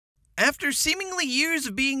After seemingly years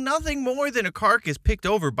of being nothing more than a carcass picked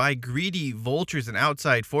over by greedy vultures and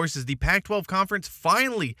outside forces, the Pac-12 Conference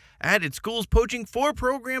finally added schools poaching 4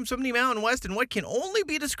 programs from the Mountain West in what can only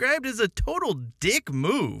be described as a total dick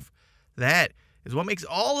move. That is what makes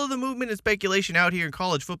all of the movement and speculation out here in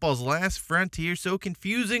college football's last frontier so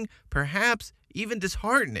confusing, perhaps even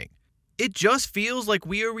disheartening. It just feels like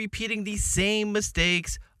we are repeating the same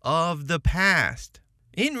mistakes of the past.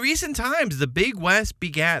 In recent times, the Big West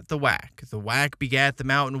begat the WAC. The WAC begat the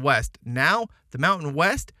Mountain West. Now, the Mountain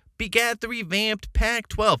West begat the revamped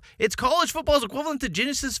Pac-12. It's college football's equivalent to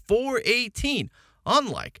Genesis 4:18.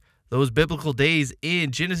 Unlike those biblical days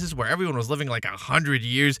in Genesis where everyone was living like 100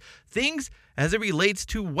 years, things as it relates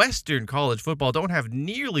to Western college football don't have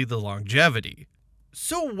nearly the longevity.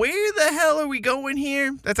 So where the hell are we going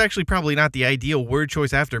here? That's actually probably not the ideal word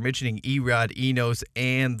choice after mentioning Erod, Enos,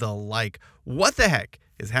 and the like. What the heck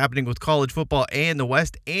is happening with college football and the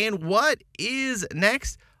West, and what is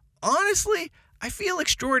next? Honestly, I feel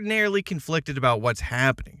extraordinarily conflicted about what's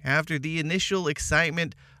happening. After the initial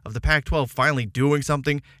excitement of the Pac-12 finally doing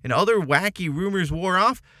something and other wacky rumors wore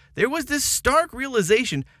off, there was this stark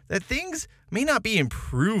realization that things may not be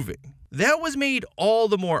improving. That was made all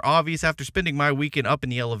the more obvious after spending my weekend up in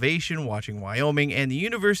the elevation watching Wyoming and the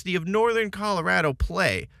University of Northern Colorado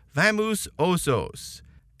play Wazzu and OSU.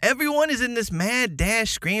 Everyone is in this mad dash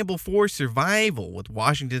scramble for survival, with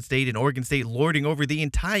Washington State and Oregon State lording over the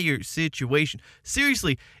entire situation.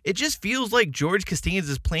 Seriously, it just feels like George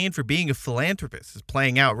Costanza's plan for being a philanthropist is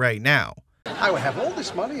playing out right now. I would have all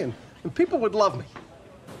this money and people would love me.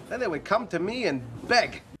 Then they would come to me and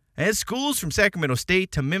beg. As schools from Sacramento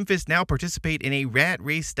State to Memphis now participate in a rat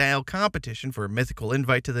race-style competition for a mythical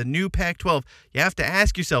invite to the new Pac-12, you have to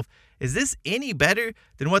ask yourself, is this any better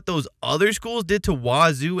than what those other schools did to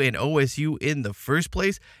Wazzu and OSU in the first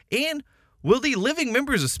place? And will the living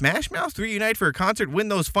members of Smashmouth reunite for a concert when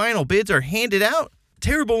those final bids are handed out?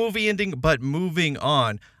 Terrible movie ending, but moving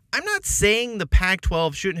on. I'm not saying the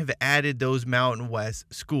Pac-12 shouldn't have added those Mountain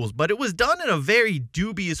West schools, but it was done in a very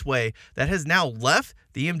dubious way that has now left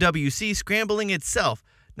the MWC scrambling itself.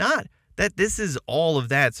 Not that this is all of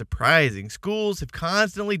that surprising. Schools have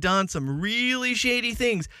constantly done some really shady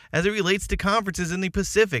things as it relates to conferences in the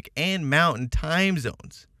Pacific and Mountain time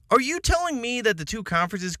zones. Are you telling me that the two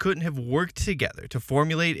conferences couldn't have worked together to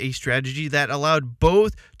formulate a strategy that allowed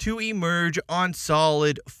both to emerge on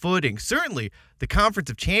solid footing? Certainly, the Conference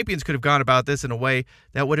of Champions could have gone about this in a way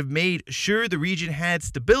that would have made sure the region had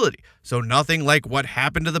stability. So nothing like what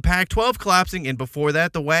happened to the Pac-12 collapsing, and before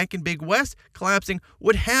that the WAC and Big West collapsing,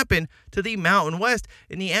 would happen to the Mountain West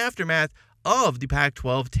in the aftermath of the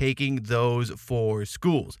Pac-12 taking those 4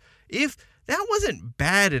 schools. If that wasn't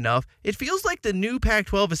bad enough, it feels like the new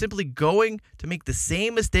Pac-12 is simply going to make the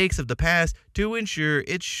same mistakes of the past to ensure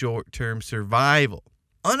its short-term survival.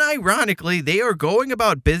 Unironically, they are going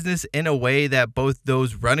about business in a way that both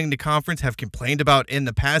those running the conference have complained about in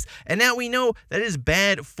the past, and now we know that is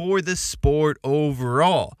bad for the sport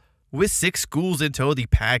overall. With 6 schools in tow, the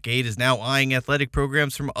Pac-8 is now eyeing athletic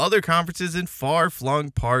programs from other conferences in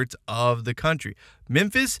far-flung parts of the country.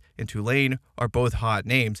 Memphis and Tulane are both hot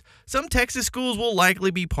names. Some Texas schools will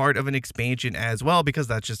likely be part of an expansion as well because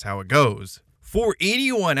that's just how it goes. For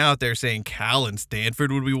anyone out there saying Cal and Stanford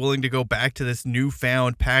would be willing to go back to this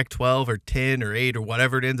newfound Pac-12 or 10 or 8 or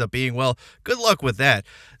whatever it ends up being, well, good luck with that.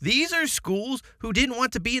 These are schools who didn't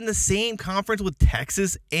want to be in the same conference with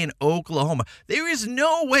Texas and Oklahoma. There is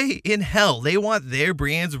no way in hell they want their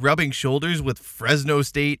brands rubbing shoulders with Fresno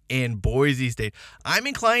State and Boise State. I'm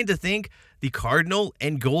inclined to think the Cardinal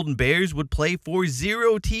and Golden Bears would play for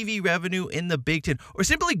 0 TV revenue in the Big Ten, or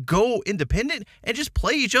simply go independent and just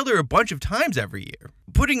play each other a bunch of times every year.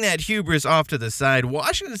 Putting that hubris off to the side,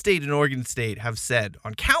 Washington State and Oregon State have said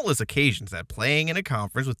on countless occasions that playing in a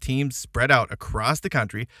conference with teams spread out across the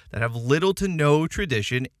country that have little to no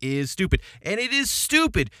tradition is stupid. And it is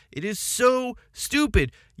stupid. It is so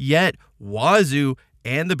stupid. Yet, Wazzu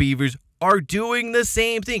and the Beavers are doing the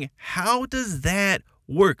same thing. How does that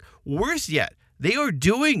work? Worse yet, they are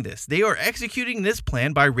doing this. They are executing this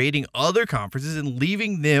plan by raiding other conferences and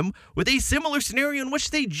leaving them with a similar scenario in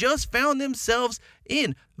which they just found themselves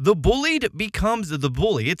in. The bullied becomes the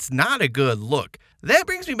bully. It's not a good look. That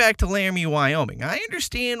brings me back to Laramie, Wyoming. I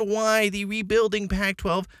understand why the rebuilding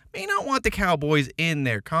Pac-12 may not want the Cowboys in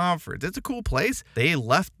their conference. It's a cool place. They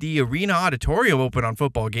left the arena auditorium open on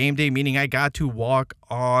football game day, meaning I got to walk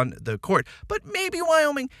on the court. But maybe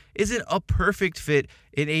Wyoming isn't a perfect fit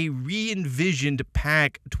in a re-envisioned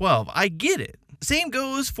Pac-12. I get it. Same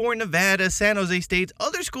goes for Nevada, San Jose State,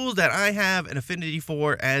 other schools that I have an affinity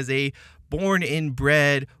for as a born and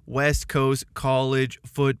bred West Coast college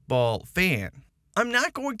football fan. I'm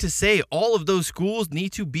not going to say all of those schools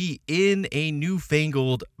need to be in a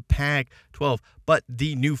newfangled Pac-12, but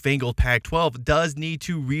the newfangled Pac-12 does need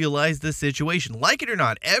to realize the situation. Like it or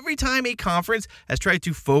not, every time a conference has tried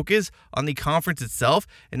to focus on the conference itself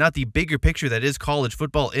and not the bigger picture that is college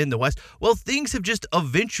football in the West, well, things have just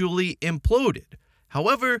eventually imploded.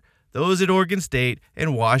 However, those at Oregon State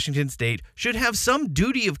and Washington State should have some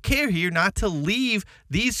duty of care here not to leave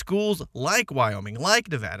these schools like Wyoming, like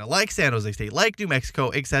Nevada, like San Jose State, like New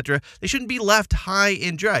Mexico, etc. They shouldn't be left high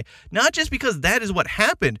and dry. Not just because that is what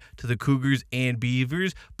happened to the Cougars and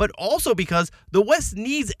Beavers, but also because the West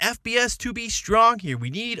needs FBS to be strong here. We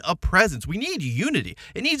need a presence. We need unity.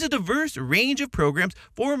 It needs a diverse range of programs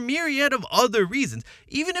for a myriad of other reasons.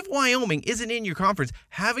 Even if Wyoming isn't in your conference,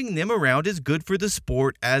 having them around is good for the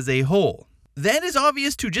sport as a whole. That is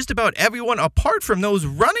obvious to just about everyone apart from those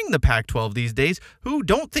running the Pac-12 these days who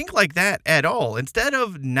don't think like that at all. Instead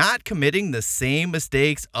of not committing the same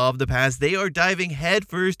mistakes of the past, they are diving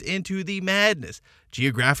headfirst into the madness.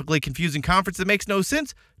 Geographically confusing conference that makes no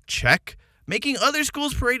sense? Check. Making other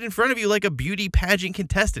schools parade in front of you like a beauty pageant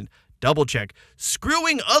contestant? Double check.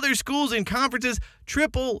 Screwing other schools and conferences?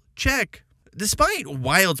 Triple check. Despite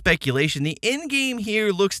wild speculation, the endgame here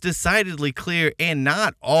looks decidedly clear and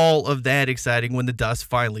not all of that exciting when the dust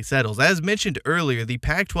finally settles. As mentioned earlier, the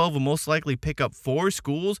Pac-12 will most likely pick up 4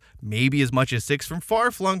 schools, maybe as much as 6 from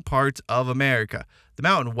far-flung parts of America. The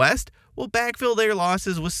Mountain West will backfill their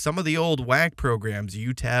losses with some of the old WAC programs,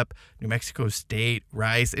 UTEP, New Mexico State,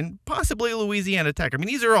 Rice, and possibly Louisiana Tech. I mean,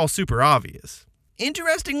 these are all super obvious.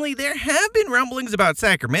 Interestingly, there have been rumblings about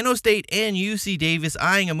Sacramento State and UC Davis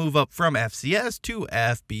eyeing a move up from FCS to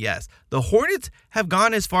FBS. The Hornets have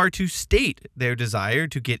gone as far to state their desire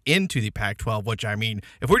to get into the Pac-12, which, I mean,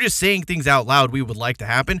 if we're just saying things out loud we would like to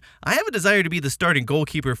happen, I have a desire to be the starting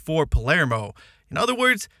goalkeeper for Palermo. In other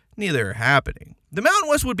words, neither are happening. The Mountain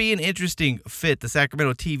West would be an interesting fit. The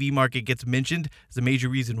Sacramento TV market gets mentioned as a major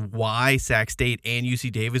reason why Sac State and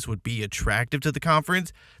UC Davis would be attractive to the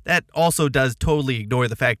conference. That also does totally ignore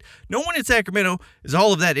the fact no one in Sacramento is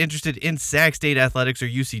all of that interested in Sac State athletics or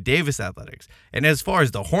UC Davis athletics. And as far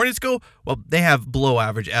as the Hornets go, well, they have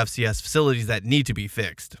below-average FCS facilities that need to be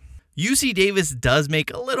fixed. UC Davis does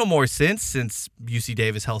make a little more sense since UC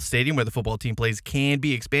Davis Health Stadium, where the football team plays, can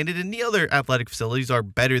be expanded and the other athletic facilities are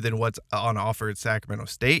better than what's on offer at Sacramento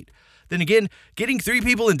State. Then again, getting 3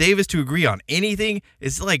 people in Davis to agree on anything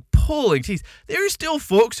is like pulling teeth. There are still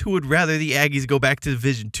folks who would rather the Aggies go back to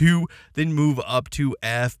Division II than move up to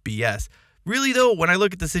FBS. Really, though, when I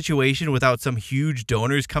look at the situation without some huge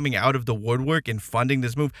donors coming out of the woodwork and funding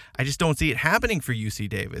this move, I just don't see it happening for UC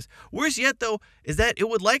Davis. Worse yet, though, is that it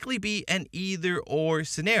would likely be an either-or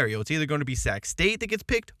scenario. It's either going to be Sac State that gets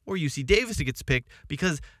picked or UC Davis that gets picked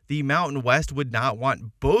because the Mountain West would not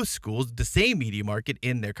want both schools, the same media market,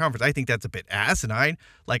 in their conference. I think that's a bit asinine.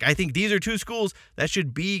 Like, I think these are 2 schools that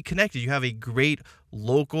should be connected. You have a great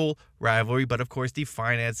local rivalry, but of course the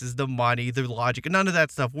finances, the money, the logic, none of that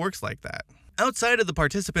stuff works like that. Outside of the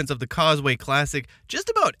participants of the Causeway Classic, just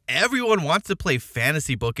about everyone wants to play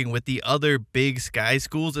fantasy booking with the other Big Sky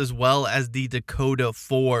schools as well as the Dakota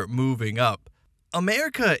 4 moving up.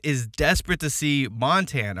 America is desperate to see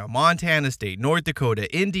Montana, Montana State, North Dakota,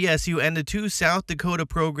 NDSU, and the 2 South Dakota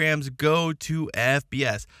programs go to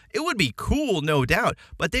FBS. It would be cool, no doubt,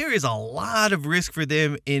 but there is a lot of risk for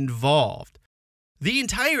them involved. The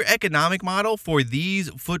entire economic model for these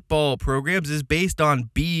football programs is based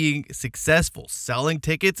on being successful, selling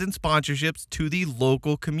tickets and sponsorships to the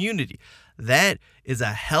local community. That is a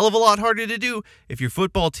hell of a lot harder to do if your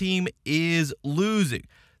football team is losing.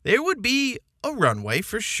 There would be a runway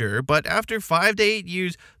for sure, but after 5 to 8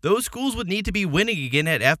 years, those schools would need to be winning again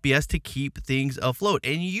at FBS to keep things afloat,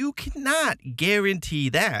 and you cannot guarantee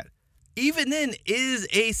that. Even then, is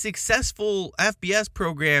a successful FBS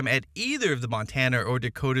program at either of the Montana or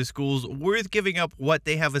Dakota schools worth giving up what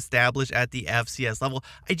they have established at the FCS level?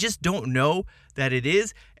 I just don't know that it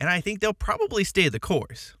is, and I think they'll probably stay the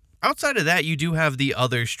course. Outside of that, you do have the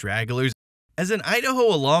other stragglers. As an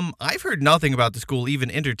Idaho alum, I've heard nothing about the school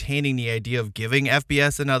even entertaining the idea of giving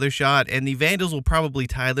FBS another shot, and the Vandals will probably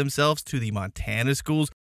tie themselves to the Montana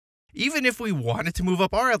schools. Even if we wanted to move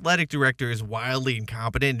up, our athletic director is wildly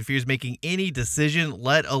incompetent and fears making any decision,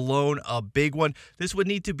 let alone a big one. This would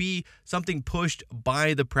need to be something pushed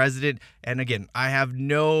by the president. And again, I have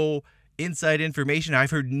no inside information.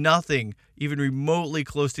 I've heard nothing even remotely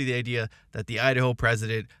close to the idea that the Idaho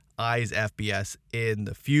president eyes FBS in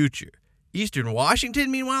the future. Eastern Washington,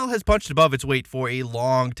 meanwhile, has punched above its weight for a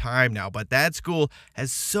long time now, but that school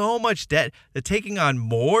has so much debt that taking on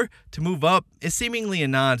more to move up is seemingly a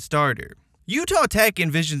non-starter. Utah Tech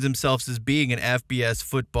envisions themselves as being an FBS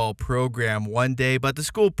football program one day, but the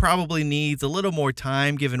school probably needs a little more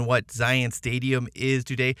time given what Zion Stadium is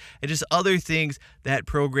today and just other things that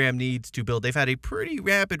program needs to build. They've had a pretty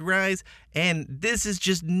rapid rise, and this is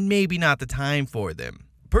just maybe not the time for them.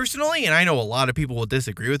 Personally, and I know a lot of people will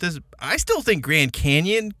disagree with this, I still think Grand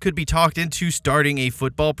Canyon could be talked into starting a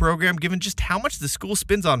football program given just how much the school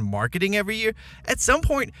spends on marketing every year. At some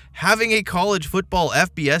point, having a college football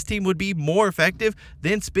FBS team would be more effective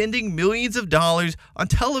than spending millions of dollars on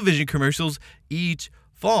television commercials each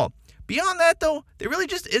fall. Beyond that, though, there really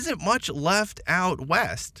just isn't much left out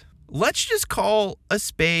west. Let's just call a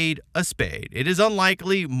spade a spade. It is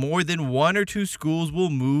unlikely more than one or two schools will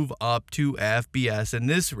move up to FBS in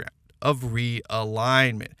this round of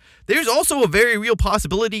realignment. There's also a very real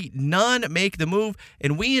possibility none make the move,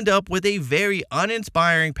 and we end up with a very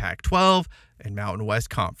uninspiring Pac-12 and Mountain West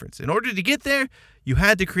Conference. In order to get there, you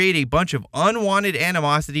had to create a bunch of unwanted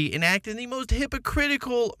animosity and act in the most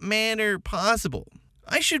hypocritical manner possible.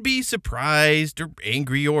 I should be surprised or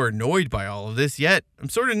angry or annoyed by all of this, yet I'm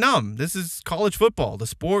sort of numb. This is college football, the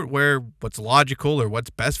sport where what's logical or what's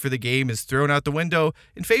best for the game is thrown out the window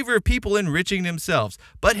in favor of people enriching themselves.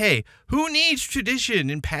 But hey, who needs tradition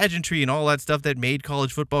and pageantry and all that stuff that made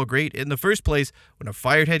college football great in the first place when a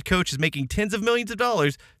fired head coach is making tens of millions of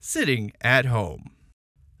dollars sitting at home?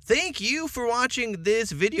 Thank you for watching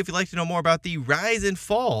this video. If you'd like to know more about the rise and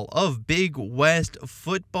fall of Big West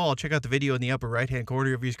football, check out the video in the upper right-hand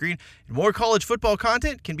corner of your screen. And more college football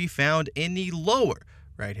content can be found in the lower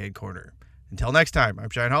right-hand corner. Until next time, I'm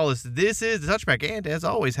Shane Hollis. This is The Touchback, and as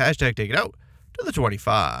always, hashtag take it out to the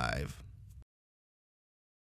 25.